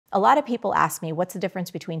A lot of people ask me, what's the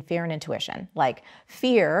difference between fear and intuition? Like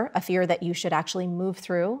fear, a fear that you should actually move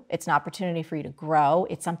through. It's an opportunity for you to grow.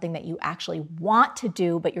 It's something that you actually want to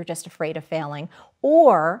do, but you're just afraid of failing.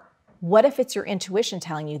 Or what if it's your intuition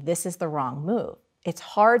telling you this is the wrong move? It's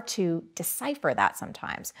hard to decipher that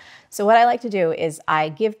sometimes. So what I like to do is I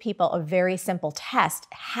give people a very simple test,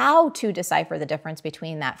 how to decipher the difference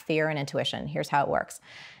between that fear and intuition. Here's how it works.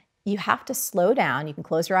 You have to slow down, you can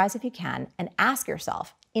close your eyes if you can, and ask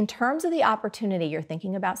yourself, in terms of the opportunity you're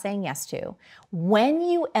thinking about saying yes to, when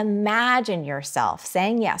you imagine yourself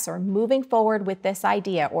saying yes or moving forward with this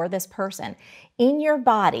idea or this person in your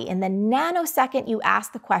body, in the nanosecond you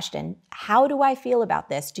ask the question, how do I feel about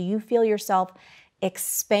this? Do you feel yourself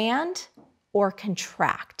expand or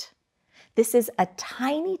contract? This is a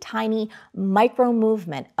tiny, tiny micro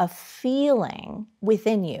movement of feeling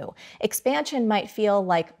within you. Expansion might feel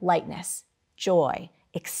like lightness, joy,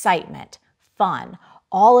 excitement, fun,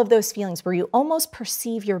 all of those feelings where you almost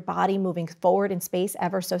perceive your body moving forward in space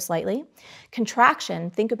ever so slightly. Contraction,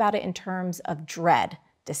 think about it in terms of dread,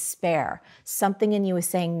 despair. Something in you is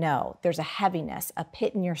saying no. There's a heaviness, a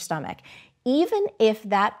pit in your stomach. Even if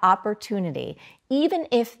that opportunity, even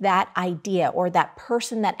if that idea or that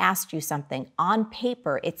person that asked you something on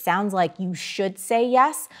paper, it sounds like you should say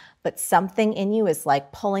yes, but something in you is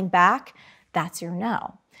like pulling back, that's your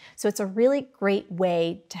no. So it's a really great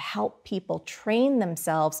way to help people train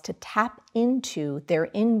themselves to tap into their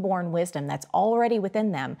inborn wisdom that's already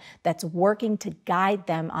within them, that's working to guide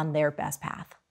them on their best path.